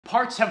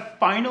parts have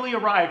finally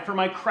arrived for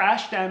my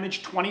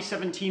crash-damaged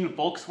 2017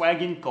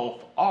 Volkswagen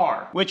Golf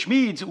R. Which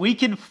means we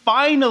can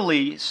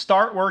finally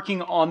start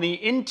working on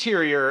the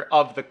interior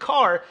of the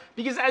car,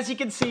 because as you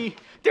can see,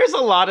 there's a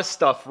lot of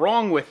stuff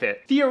wrong with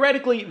it.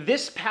 Theoretically,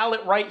 this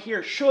pallet right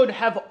here should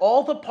have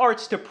all the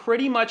parts to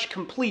pretty much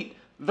complete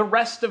the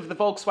rest of the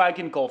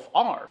Volkswagen Golf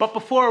R. But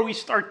before we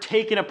start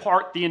taking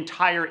apart the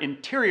entire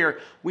interior,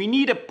 we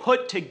need to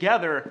put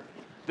together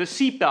the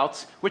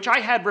seatbelts, which I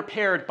had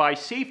repaired by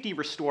Safety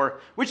Restore,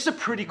 which is a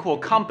pretty cool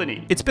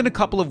company. It's been a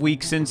couple of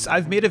weeks since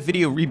I've made a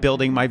video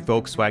rebuilding my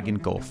Volkswagen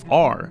Golf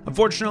R.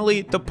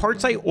 Unfortunately, the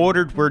parts I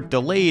ordered were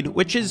delayed,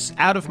 which is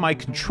out of my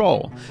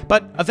control.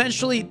 But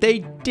eventually they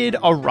did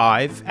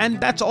arrive,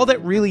 and that's all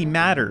that really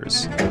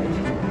matters.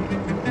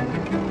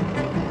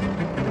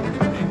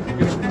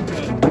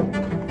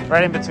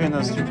 Right in between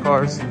those two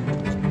cars.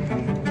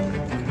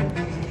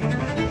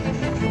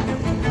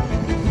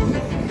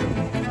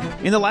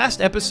 In the last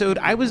episode,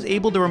 I was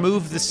able to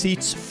remove the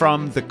seats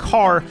from the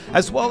car,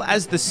 as well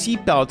as the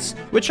seatbelts,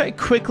 which I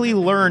quickly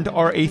learned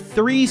are a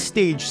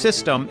 3-stage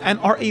system and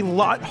are a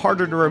lot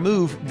harder to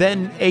remove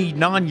than a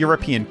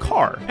non-European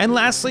car. And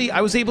lastly,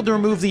 I was able to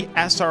remove the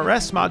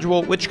SRS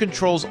module, which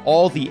controls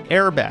all the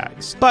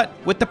airbags. But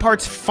with the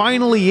parts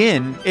finally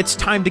in, it's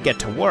time to get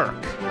to work.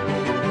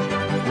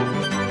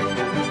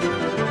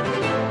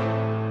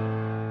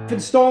 If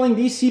installing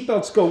these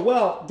seatbelts go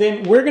well,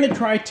 then we're going to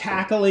try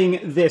tackling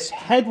this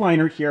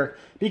headliner here,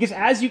 because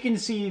as you can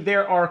see,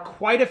 there are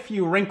quite a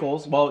few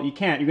wrinkles. Well, you're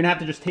going to have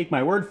to just take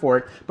my word for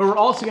it, but we're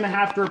also going to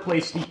have to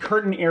replace the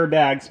curtain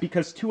airbags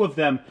because 2 of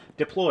them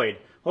deployed.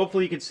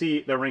 Hopefully you can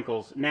see the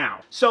wrinkles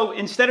now. So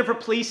instead of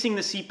replacing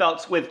the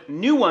seatbelts with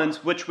new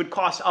ones, which would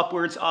cost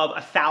upwards of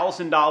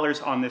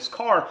 $1,000 on this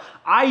car,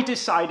 I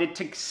decided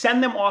to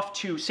send them off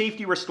to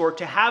Safety Restore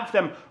to have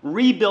them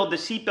rebuild the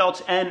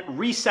seatbelts and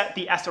reset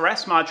the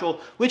SRS module,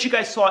 which you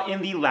guys saw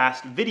in the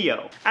last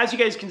video. As you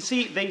guys can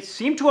see, they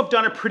seem to have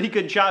done a pretty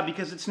good job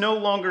because it's no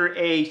longer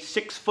a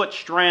 6-foot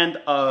strand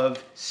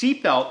of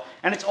seatbelt,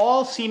 and it's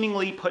all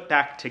seemingly put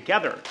back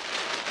together.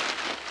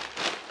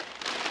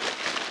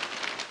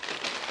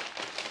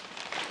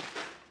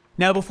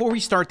 Now, before we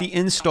start the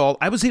install,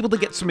 I was able to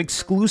get some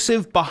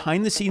exclusive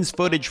behind-the-scenes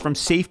footage from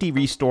Safety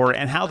Restore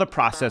and how the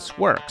process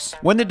works.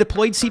 When the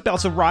deployed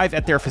seatbelts arrive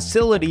at their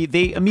facility,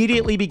 they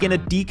immediately begin to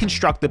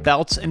deconstruct the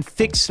belts and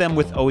fix them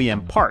with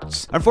OEM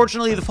parts.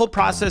 Unfortunately, the full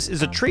process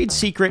is a trade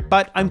secret,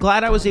 but I'm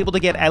glad I was able to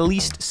get at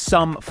least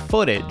some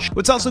footage.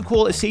 What's also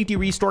cool is Safety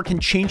Restore can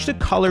change the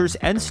colors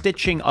and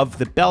stitching of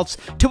the belts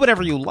to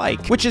whatever you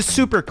like, which is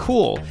super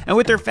cool. And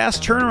with their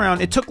fast turnaround,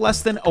 it took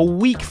less than a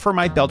week for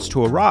my belts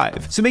to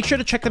arrive. So make sure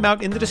to check them out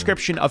in the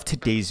description of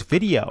today's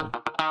video.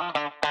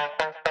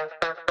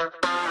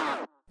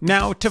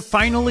 Now, to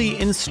finally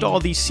install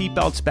these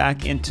seatbelts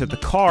back into the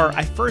car,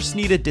 I first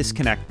need to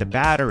disconnect the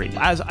battery,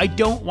 as I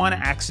don't want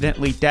to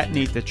accidentally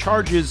detonate the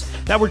charges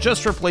that were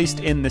just replaced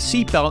in the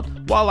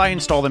seatbelt while I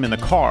install them in the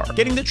car.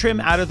 Getting the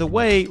trim out of the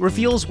way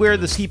reveals where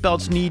the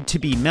seatbelts need to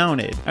be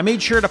mounted. I made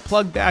sure to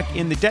plug back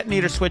in the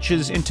detonator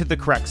switches into the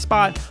correct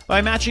spot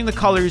by matching the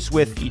colors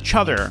with each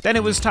other. Then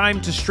it was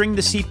time to string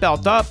the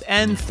seatbelt up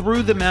and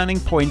through the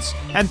mounting points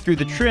and through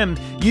the trim,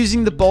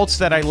 using the bolts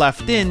that I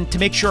left in to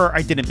make sure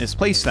I didn't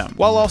misplace them,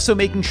 while also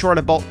making sure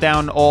to bolt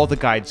down all the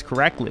guides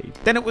correctly.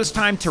 Then it was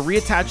time to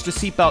reattach the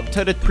seatbelt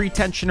to the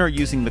pretensioner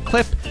using the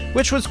clip,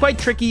 which was quite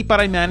tricky, but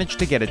I managed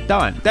to get it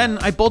done. Then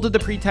I bolted the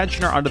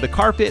pretensioner onto the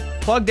carpet,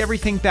 plugged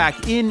everything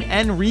back in,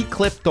 and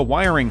re-clipped the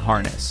wiring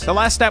harness. The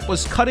last step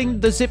was cutting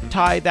the zip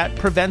tie that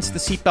prevents the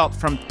seatbelt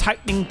from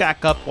tightening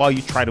back up while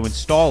you try to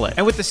install it.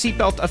 And with the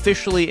seatbelt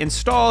officially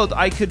installed,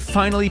 I could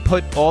finally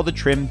put all the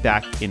trim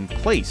back in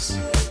place.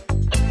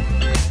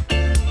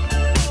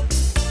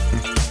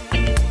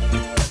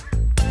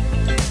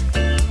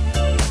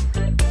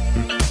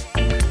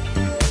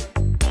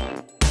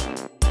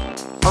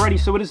 Alrighty,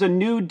 so it is a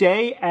new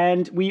day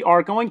and we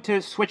are going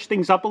to switch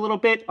things up a little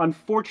bit.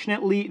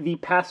 Unfortunately, the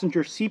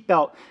passenger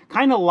seatbelt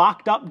kind of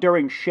locked up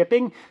during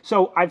shipping,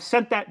 so I've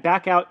sent that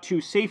back out to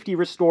Safety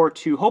Restore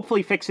to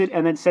hopefully fix it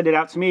and then send it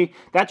out to me.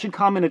 That should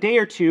come in a day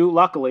or two,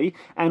 luckily,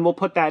 and we'll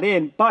put that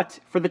in. But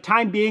for the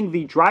time being,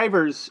 the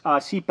driver's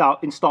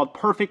seatbelt installed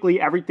perfectly.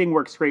 Everything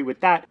works great with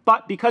that.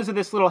 But because of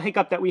this little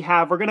hiccup that we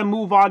have, we're going to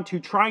move on to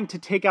trying to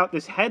take out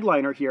this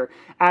headliner here,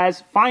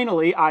 as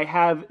finally I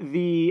have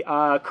the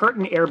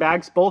curtain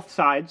airbags both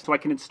sides, so I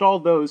can install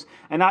those.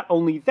 And not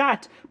only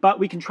that, but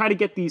we can try to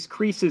get these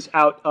creases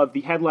out of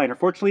the headliner.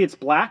 Fortunately, it's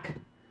black,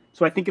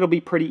 so I think it'll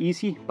be pretty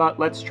easy, but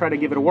let's try to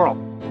give it a whirl.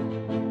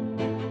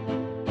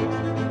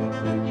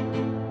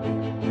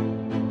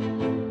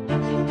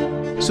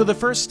 So the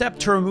first step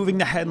to removing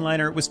the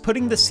headliner was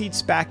putting the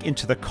seats back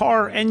into the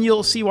car, and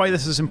you'll see why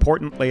this is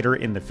important later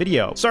in the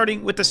video.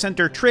 Starting with the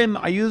center trim,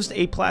 I used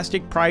a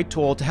plastic pry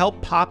tool to help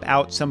pop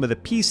out some of the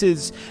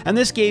pieces, and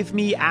this gave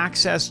me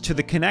access to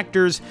the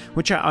connectors,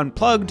 which I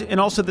unplugged, and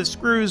also the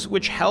screws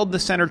which held the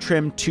center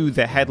trim to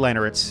the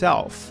headliner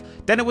itself.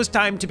 Then it was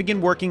time to begin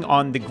working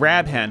on the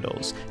grab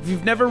handles. If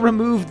you've never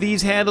removed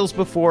these handles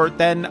before,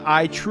 then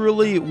I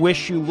truly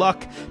wish you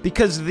luck,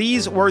 because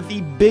these were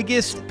the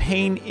biggest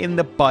pain in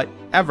the butt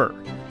ever.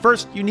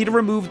 First, you need to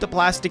remove the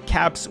plastic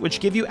caps, which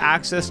give you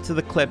access to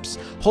the clips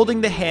holding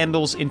the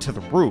handles into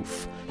the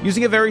roof.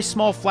 Using a very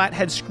small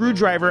flathead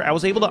screwdriver, I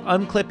was able to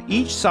unclip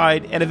each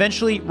side and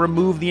eventually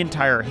remove the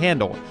entire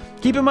handle.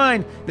 Keep in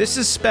mind, this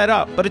is sped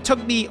up, but it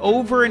took me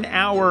over an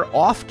hour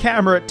off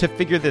camera to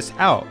figure this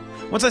out.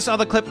 Once I saw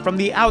the clip from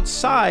the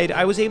outside,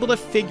 I was able to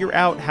figure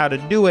out how to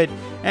do it,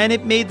 and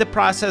it made the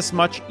process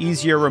much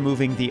easier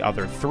removing the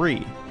other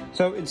three.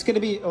 So it's going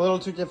to be a little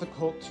too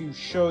difficult to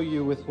show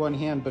you with one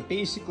hand, but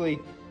basically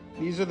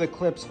these are the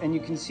clips, and you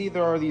can see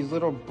there are these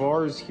little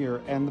bars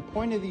here, and the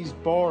point of these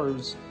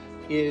bars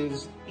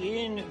is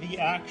in the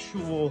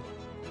actual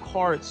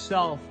car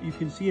itself. You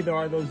can see there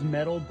are those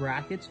metal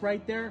brackets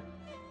right there,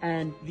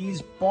 and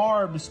these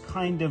barbs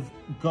kind of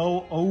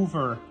go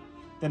over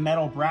the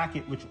metal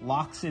bracket, which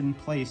locks in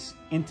place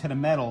into the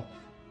metal,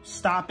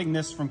 stopping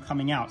this from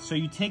coming out. So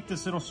you take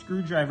this little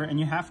screwdriver and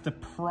you have to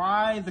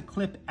pry the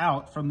clip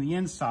out from the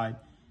inside,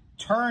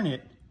 turn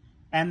it,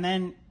 and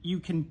then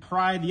you can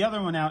pry the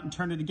other one out and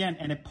turn it again,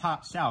 and it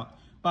pops out.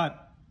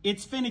 But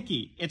it's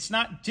finicky. It's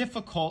not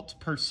difficult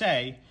per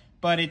se,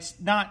 but it's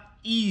not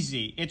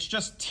easy. It's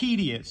just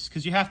tedious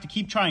because you have to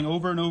keep trying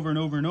over and over and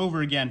over and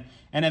over again,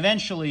 and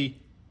eventually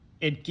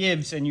it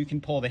gives and you can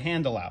pull the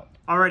handle out.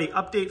 Alrighty,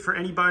 update for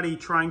anybody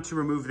trying to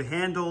remove the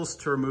handles,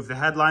 to remove the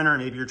headliner,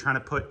 maybe you're trying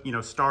to put,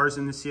 stars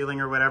in the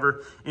ceiling or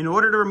whatever. In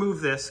order to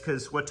remove this,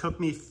 because what took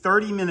me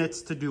 30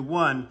 minutes to do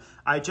one,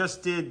 I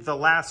just did the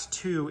last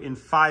two in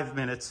 5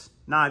 minutes,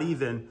 not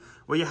even.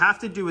 What you have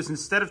to do is,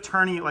 instead of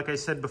turning it like I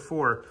said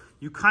before,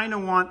 you kind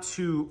of want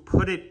to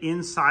put it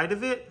inside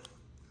of it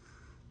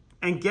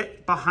and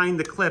get behind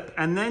the clip,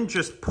 and then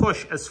just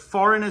push as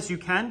far in as you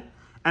can.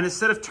 And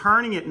instead of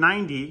turning it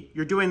 90,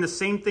 you're doing the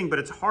same thing, but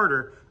it's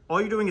harder. All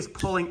you're doing is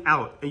pulling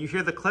out, and you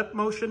hear the clip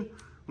motion.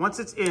 Once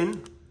it's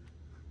in,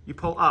 you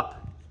pull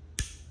up,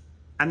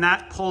 and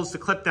that pulls the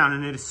clip down,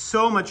 and it is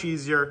so much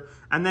easier,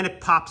 and then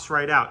it pops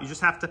right out. You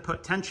just have to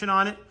put tension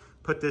on it,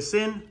 put this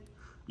in,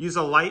 use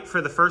a light for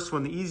the first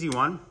one, the easy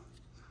one.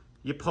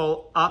 You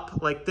pull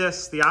up like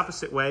this, the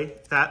opposite way.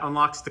 That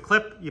unlocks the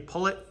clip, you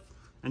pull it,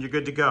 and you're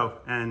good to go.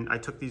 And I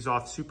took these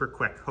off super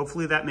quick.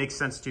 Hopefully that makes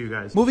sense to you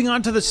guys. Moving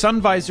on to the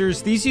sun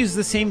visors, these use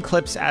the same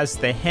clips as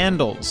the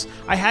handles.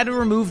 I had to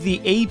remove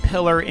the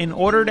A-pillar in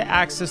order to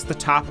access the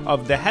top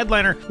of the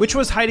headliner, which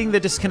was hiding the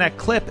disconnect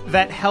clip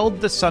that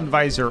held the sun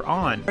visor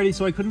on. Alrighty,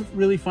 so I couldn't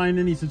really find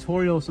any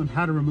tutorials on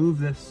how to remove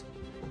this,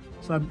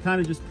 so I'm kind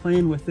of just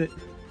playing with it.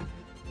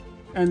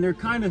 And they're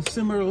kind of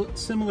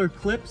similar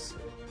clips,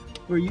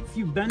 where if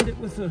you bend it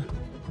with a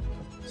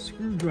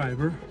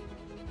screwdriver,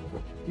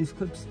 these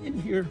clips in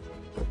here,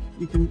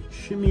 you can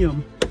shimmy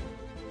them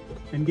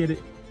and get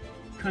it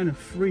kind of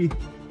free.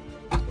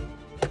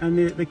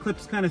 And the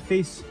clips kind of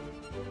face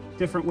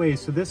different ways.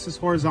 So this is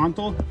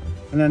horizontal,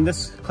 and then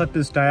this clip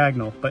is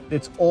diagonal, but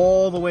it's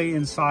all the way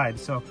inside.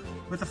 So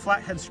with a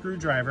flathead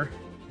screwdriver,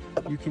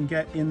 you can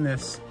get in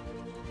this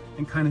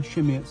and kind of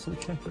shimmy it. So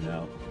check it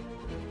out.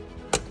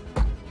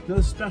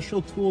 No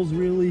special tools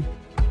really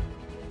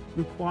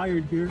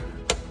required here.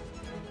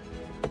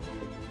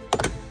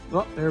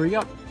 Oh, there we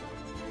go.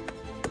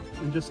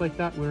 And just like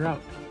that, we're out.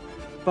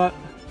 But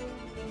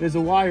there's a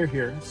wire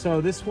here.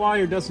 So this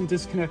wire doesn't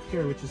disconnect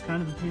here, which is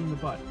kind of a pain in the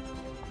butt.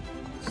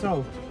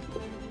 So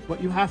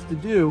what you have to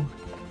do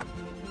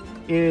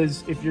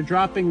is, if you're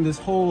dropping this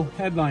whole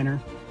headliner,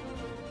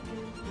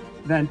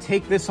 then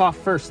take this off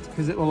first,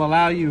 because it will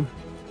allow you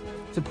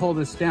to pull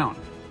this down.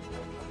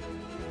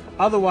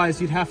 Otherwise,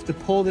 you'd have to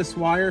pull this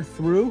wire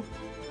through,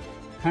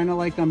 kind of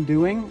like I'm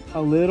doing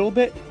a little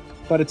bit,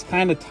 but it's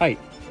kind of tight.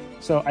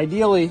 So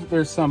ideally,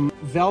 there's some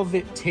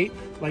velvet tape,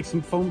 like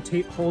some foam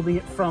tape, holding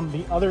it from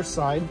the other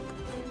side.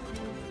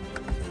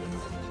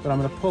 But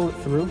I'm gonna pull it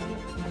through.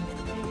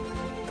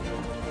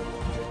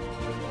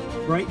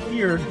 Right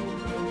here,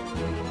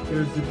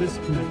 there's the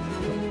disconnect.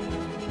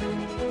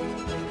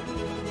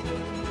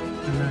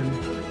 And then,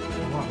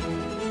 voila,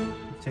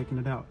 I've taken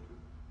it out.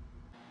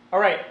 All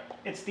right,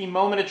 it's the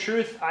moment of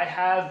truth. I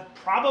have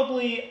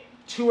probably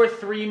 2 or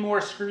 3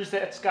 more screws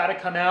that's gotta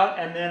come out,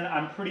 and then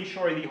I'm pretty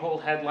sure the whole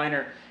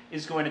headliner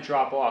is going to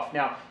drop off.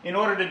 Now, in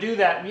order to do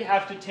that, we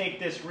have to take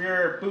this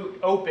rear boot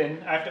open.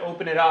 I have to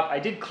open it up. I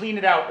did clean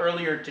it out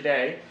earlier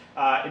today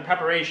in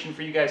preparation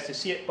for you guys to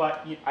see it,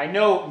 but I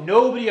know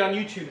nobody on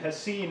YouTube has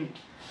seen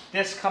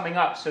this coming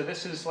up, so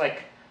this is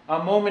like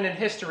a moment in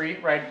history.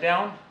 Write it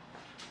down.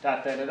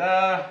 Da, da, da,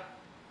 da.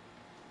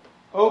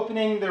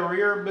 Opening the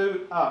rear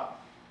boot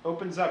up.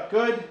 Opens up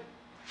good.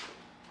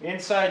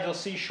 Inside you'll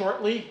see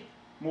shortly.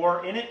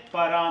 more in it,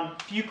 but a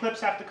few clips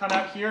have to come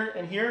out here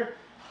and here,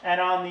 and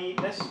on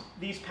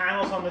these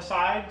panels on the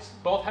sides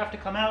both have to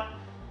come out,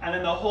 and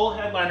then the whole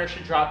headliner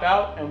should drop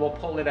out, and we'll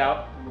pull it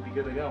out and we'll be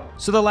good to go.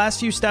 So the last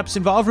few steps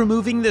involve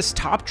removing this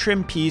top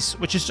trim piece,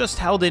 which is just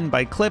held in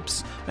by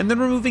clips, and then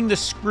removing the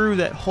screw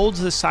that holds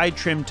the side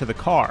trim to the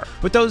car.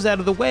 With those out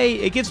of the way,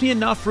 it gives me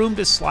enough room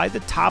to slide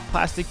the top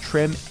plastic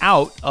trim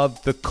out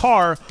of the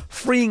car,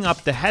 freeing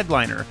up the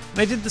headliner. And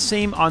I did the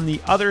same on the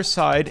other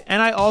side,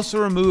 and I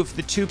also removed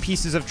the two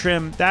pieces of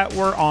trim that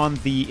were on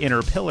the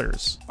inner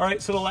pillars. All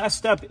right, so the last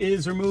step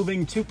is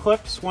removing two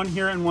clips, one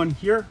here and one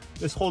here.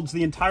 This holds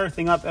the entire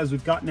thing up as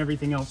we've gotten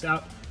everything else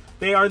out.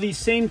 They are the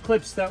same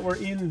clips that were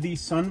in the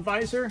sun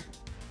visor,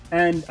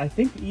 and I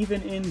think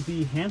even in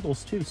the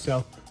handles too.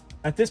 So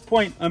at this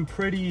point, I'm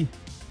pretty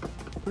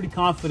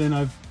confident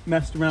I've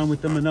messed around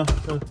with them enough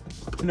to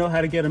know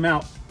how to get them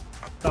out,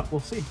 but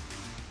we'll see.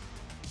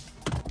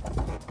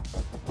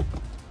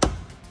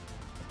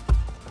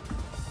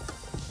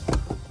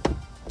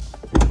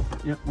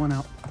 Yep, one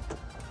out.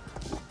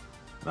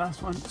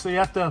 Last one. So you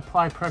have to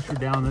apply pressure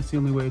down. That's the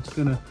only way it's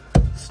gonna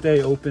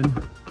stay open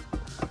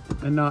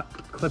and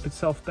not clip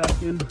itself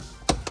back in.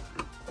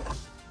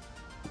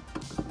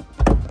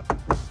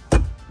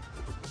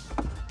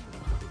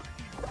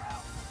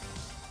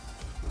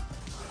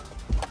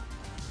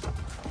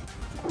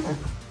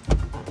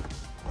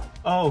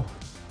 Oh,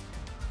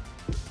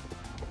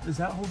 is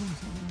that holding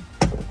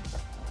something?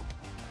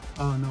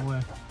 Oh, no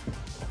way.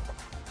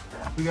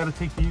 We got to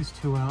take these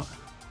two out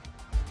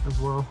as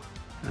well.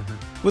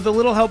 With a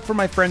little help from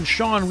my friend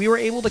Sean, we were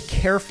able to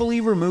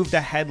carefully remove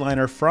the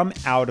headliner from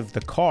out of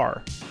the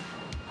car.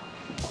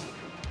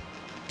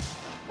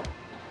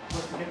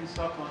 What's it getting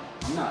stuck on?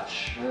 I'm not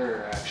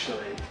sure,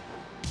 actually.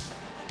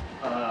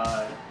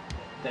 The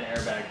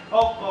airbag.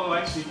 Oh,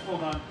 I see.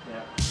 Hold on.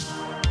 Yeah.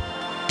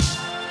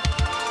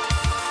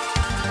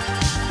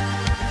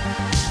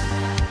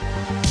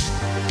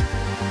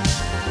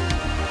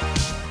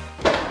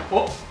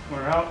 Oh,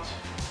 we're out.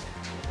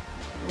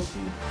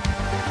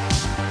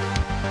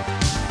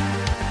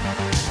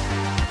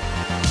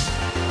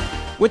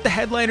 With the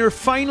headliner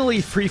finally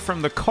free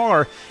from the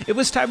car, it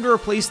was time to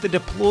replace the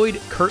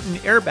deployed curtain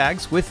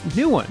airbags with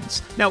new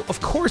ones. Now,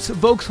 of course,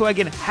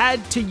 Volkswagen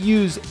had to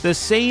use the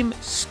same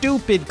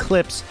stupid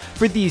clips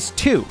for these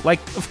too.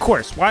 Like, of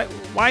course,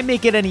 why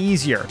make it any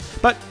easier?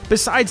 But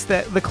besides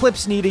the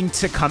clips needing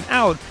to come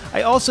out,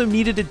 I also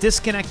needed to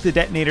disconnect the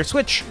detonator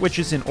switch, which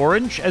is in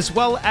orange, as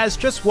well as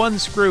just one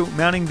screw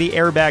mounting the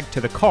airbag to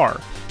the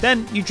car.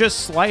 Then you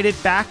just slide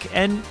it back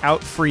and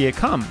out free it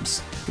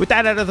comes. With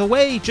that out of the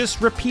way, just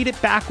repeat it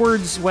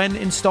backwards when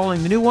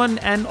installing the new one,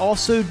 and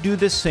also do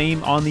the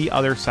same on the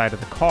other side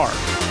of the car.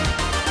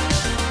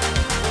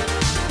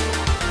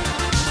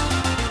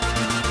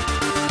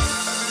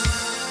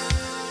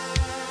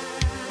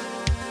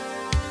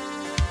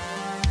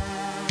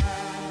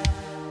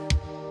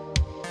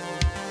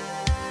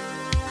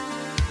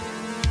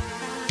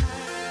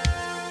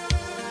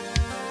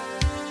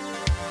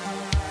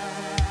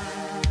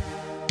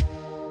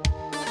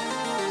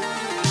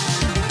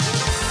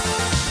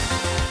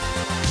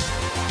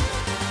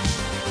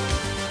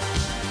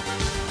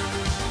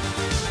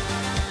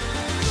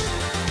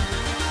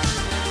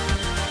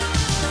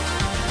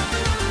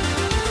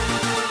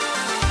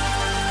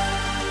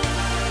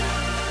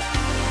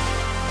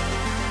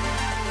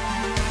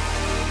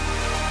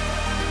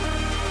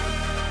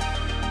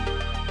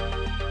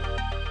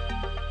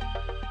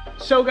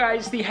 So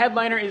guys, the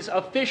headliner is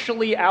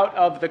officially out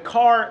of the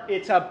car.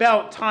 It's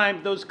about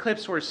time. Those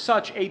clips were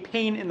such a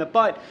pain in the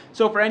butt.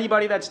 So for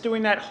anybody that's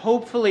doing that,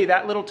 hopefully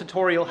that little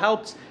tutorial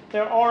helps.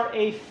 There are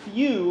a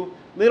few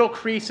little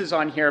creases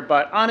on here,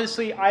 but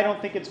honestly, I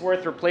don't think it's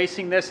worth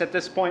replacing this at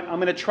this point. I'm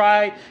gonna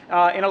try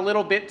in a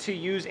little bit to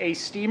use a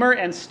steamer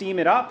and steam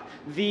it up.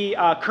 The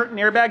curtain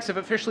airbags have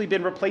officially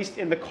been replaced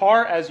in the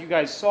car, as you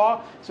guys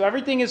saw. So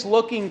everything is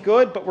looking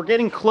good, but we're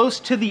getting close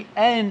to the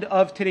end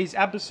of today's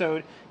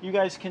episode. You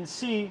guys can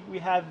see we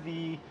have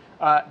the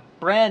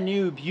brand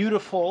new,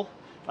 beautiful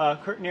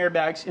curtain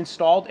airbags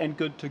installed and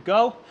good to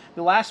go.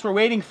 The last we're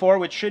waiting for,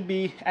 which should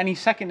be any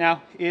second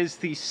now, is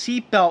the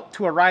seat belt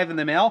to arrive in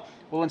the mail.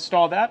 We'll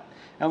install that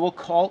and we'll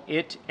call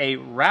it a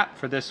wrap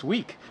for this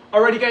week.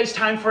 Alrighty guys,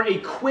 time for a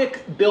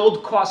quick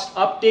build cost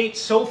update.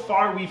 So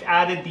far we've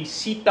added the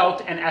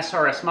seatbelt and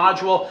SRS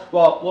module.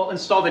 Well, we'll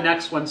install the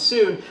next one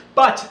soon,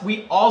 but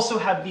we also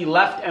have the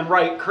left and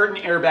right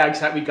curtain airbags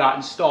that we got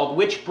installed,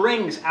 which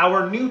brings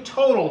our new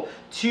total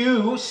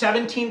to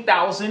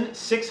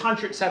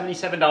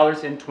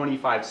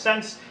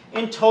 $17,677.25.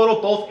 In total,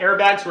 both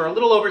airbags were a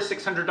little over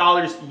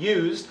 $600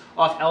 used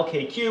off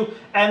LKQ,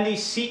 and the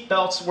seat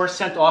belts were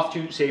sent off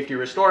to Safety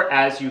Restore,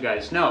 as you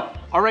guys know.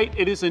 All right,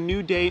 it is a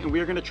new day, and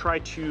we're gonna try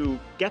to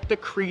get the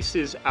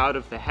creases out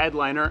of the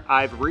headliner.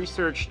 I've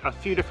researched a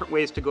few different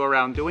ways to go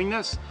around doing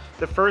this.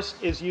 The first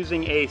is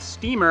using a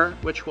steamer,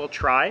 which we'll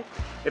try.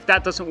 If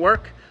that doesn't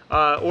work,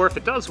 or if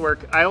it does work,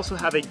 I also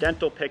have a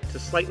dental pick to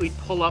slightly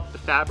pull up the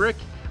fabric,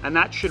 and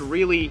that should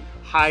really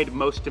hide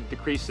most of the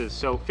creases.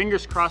 So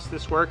fingers crossed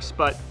this works,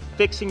 but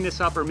fixing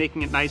this up or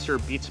making it nicer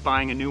beats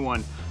buying a new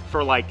one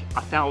for like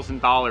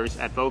 $1,000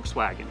 at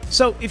Volkswagen.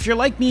 So if you're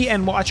like me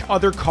and watch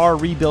other car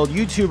rebuild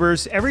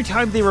YouTubers, every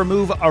time they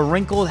remove a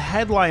wrinkled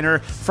headliner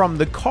from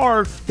the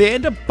car, they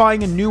end up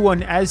buying a new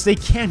one as they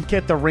can't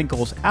get the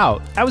wrinkles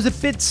out. I was a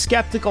bit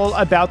skeptical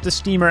about the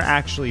steamer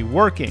actually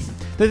working.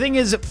 The thing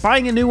is,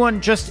 buying a new one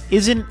just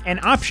isn't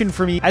an option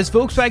for me, as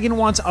Volkswagen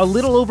wants a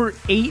little over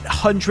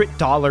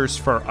 $800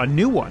 for a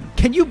new one.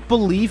 Can you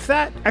believe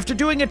that? After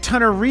doing a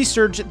ton of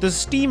research, the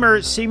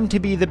steamer seemed to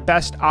be the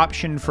best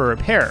option for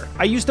repair.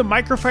 I used a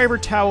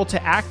microfiber towel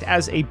to act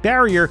as a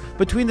barrier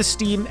between the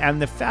steam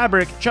and the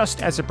fabric,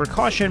 just as a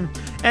precaution,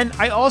 and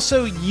I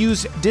also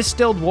use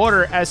distilled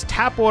water, as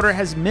tap water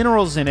has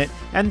minerals in it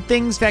and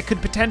things that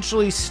could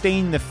potentially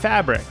stain the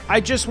fabric. I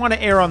just want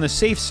to err on the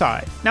safe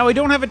side. Now, I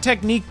don't have a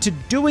technique to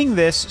doing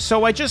this,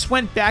 so I just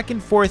went back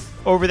and forth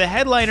over the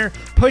headliner,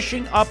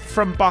 pushing up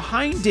from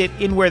behind it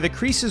in where the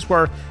creases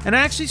were, and I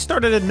actually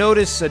started to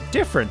notice a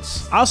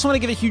difference. I also want to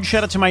give a huge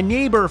shout out to my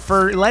neighbor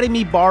for letting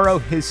me borrow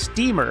his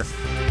steamer.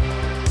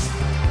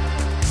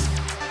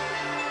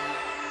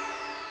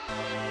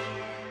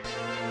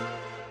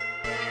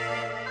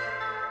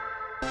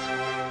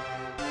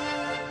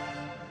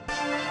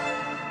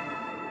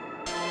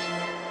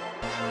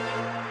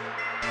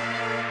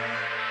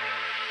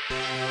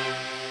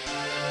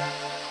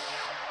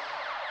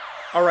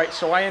 All right,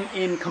 so I am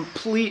in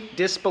complete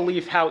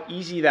disbelief how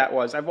easy that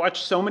was. I've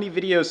watched so many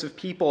videos of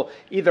people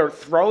either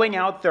throwing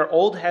out their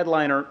old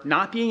headliner,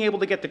 not being able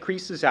to get the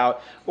creases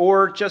out,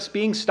 or just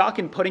being stuck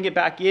and putting it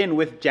back in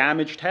with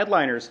damaged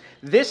headliners.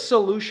 This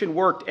solution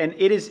worked, and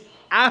it is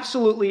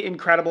absolutely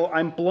incredible.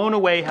 I'm blown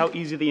away how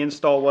easy the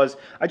install was.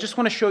 I just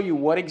want to show you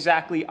what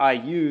exactly I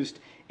used.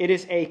 It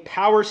is a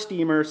power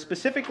steamer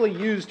specifically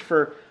used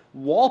for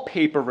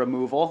wallpaper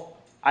removal.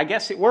 I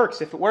guess it works.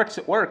 If it works,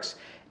 it works.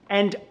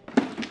 And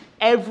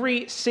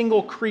every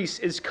single crease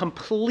is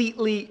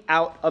completely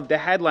out of the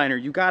headliner.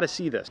 You gotta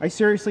see this. I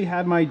seriously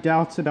had my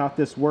doubts about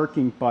this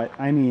working, but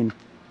I mean,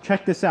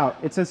 check this out.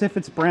 It's as if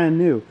it's brand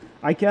new.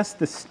 I guess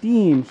the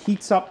steam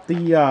heats up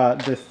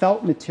the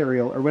felt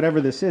material, or whatever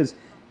this is,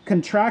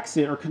 contracts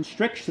it or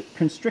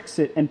constricts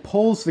it and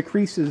pulls the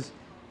creases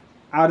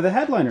out of the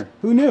headliner.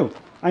 Who knew?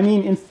 I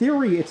mean, in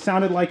theory, it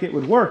sounded like it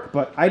would work,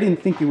 but I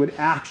didn't think it would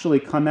actually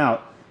come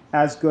out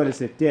as good as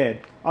it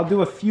did. I'll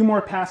do a few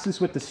more passes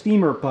with the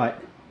steamer,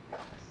 but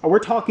we're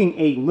talking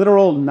a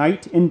literal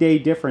night and day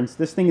difference.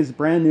 This thing is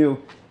brand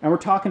new, and we're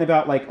talking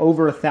about like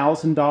over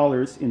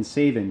 $1,000 in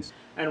savings.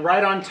 And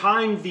right on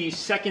time, the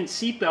second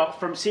seatbelt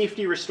from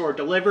Safety Restore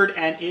delivered,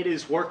 and it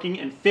is working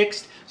and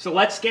fixed. So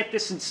let's get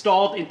this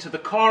installed into the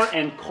car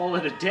and call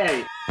it a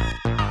day.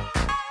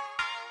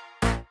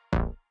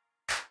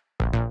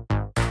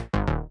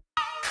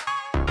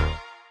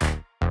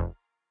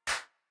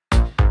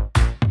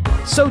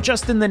 So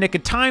just in the nick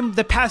of time,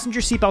 the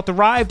passenger seatbelt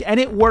arrived and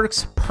it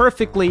works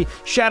perfectly.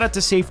 Shout out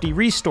to Safety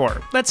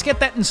Restore. Let's get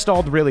that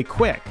installed really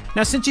quick.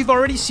 Now, since you've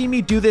already seen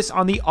me do this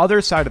on the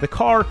other side of the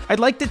car, I'd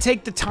like to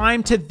take the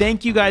time to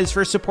thank you guys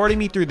for supporting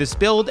me through this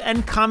build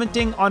and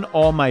commenting on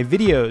all my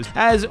videos,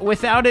 as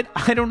without it,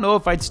 I don't know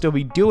if I'd still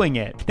be doing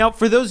it. Now,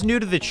 for those new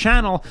to the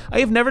channel, I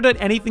have never done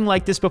anything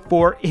like this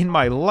before in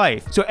my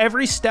life, so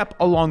every step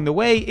along the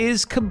way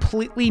is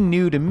completely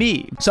new to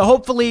me. So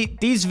hopefully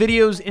these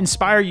videos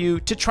inspire you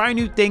to try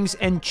new things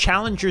and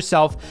challenge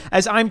yourself,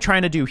 as I'm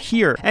trying to do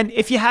here. And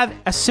if you have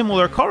a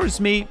similar car as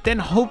me, then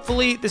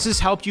hopefully this has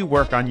helped you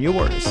work on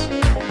yours.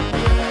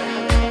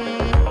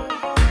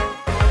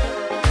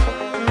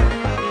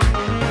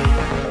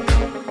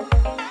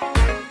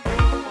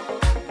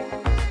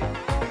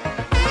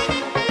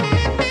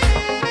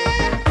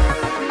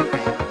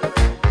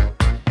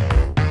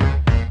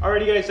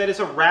 Alrighty guys, that is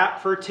a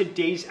wrap for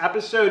today's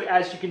episode.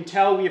 As you can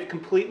tell, we have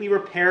completely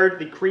repaired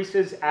the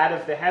creases out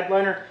of the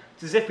headliner.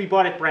 It's as if we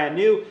bought it brand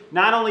new.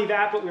 Not only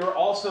that, but we were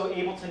also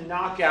able to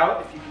knock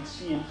out, if you can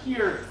see in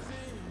here,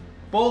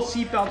 both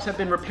seatbelts have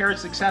been repaired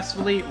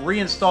successfully,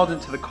 reinstalled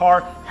into the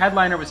car,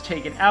 headliner was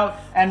taken out,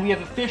 and we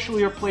have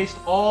officially replaced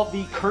all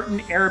the curtain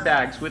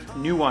airbags with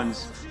new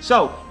ones.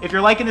 So, if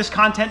you're liking this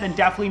content, then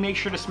definitely make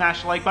sure to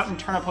smash the like button,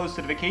 turn on post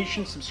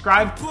notifications,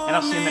 subscribe, and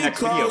I'll see you in the next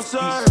video. Peace.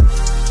 I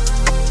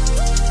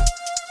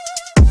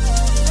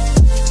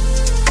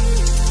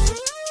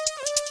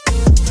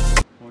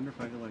wonder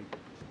if I could like...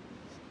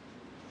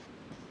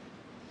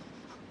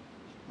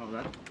 Oh,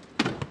 that...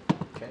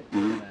 Okay.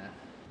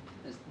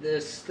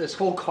 This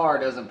whole car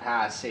doesn't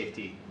pass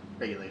safety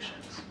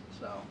regulations,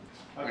 so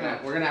we're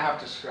gonna have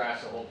to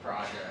scratch the whole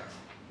project.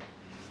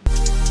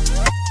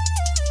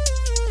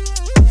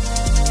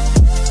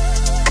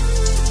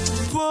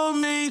 Pull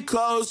me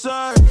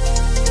closer.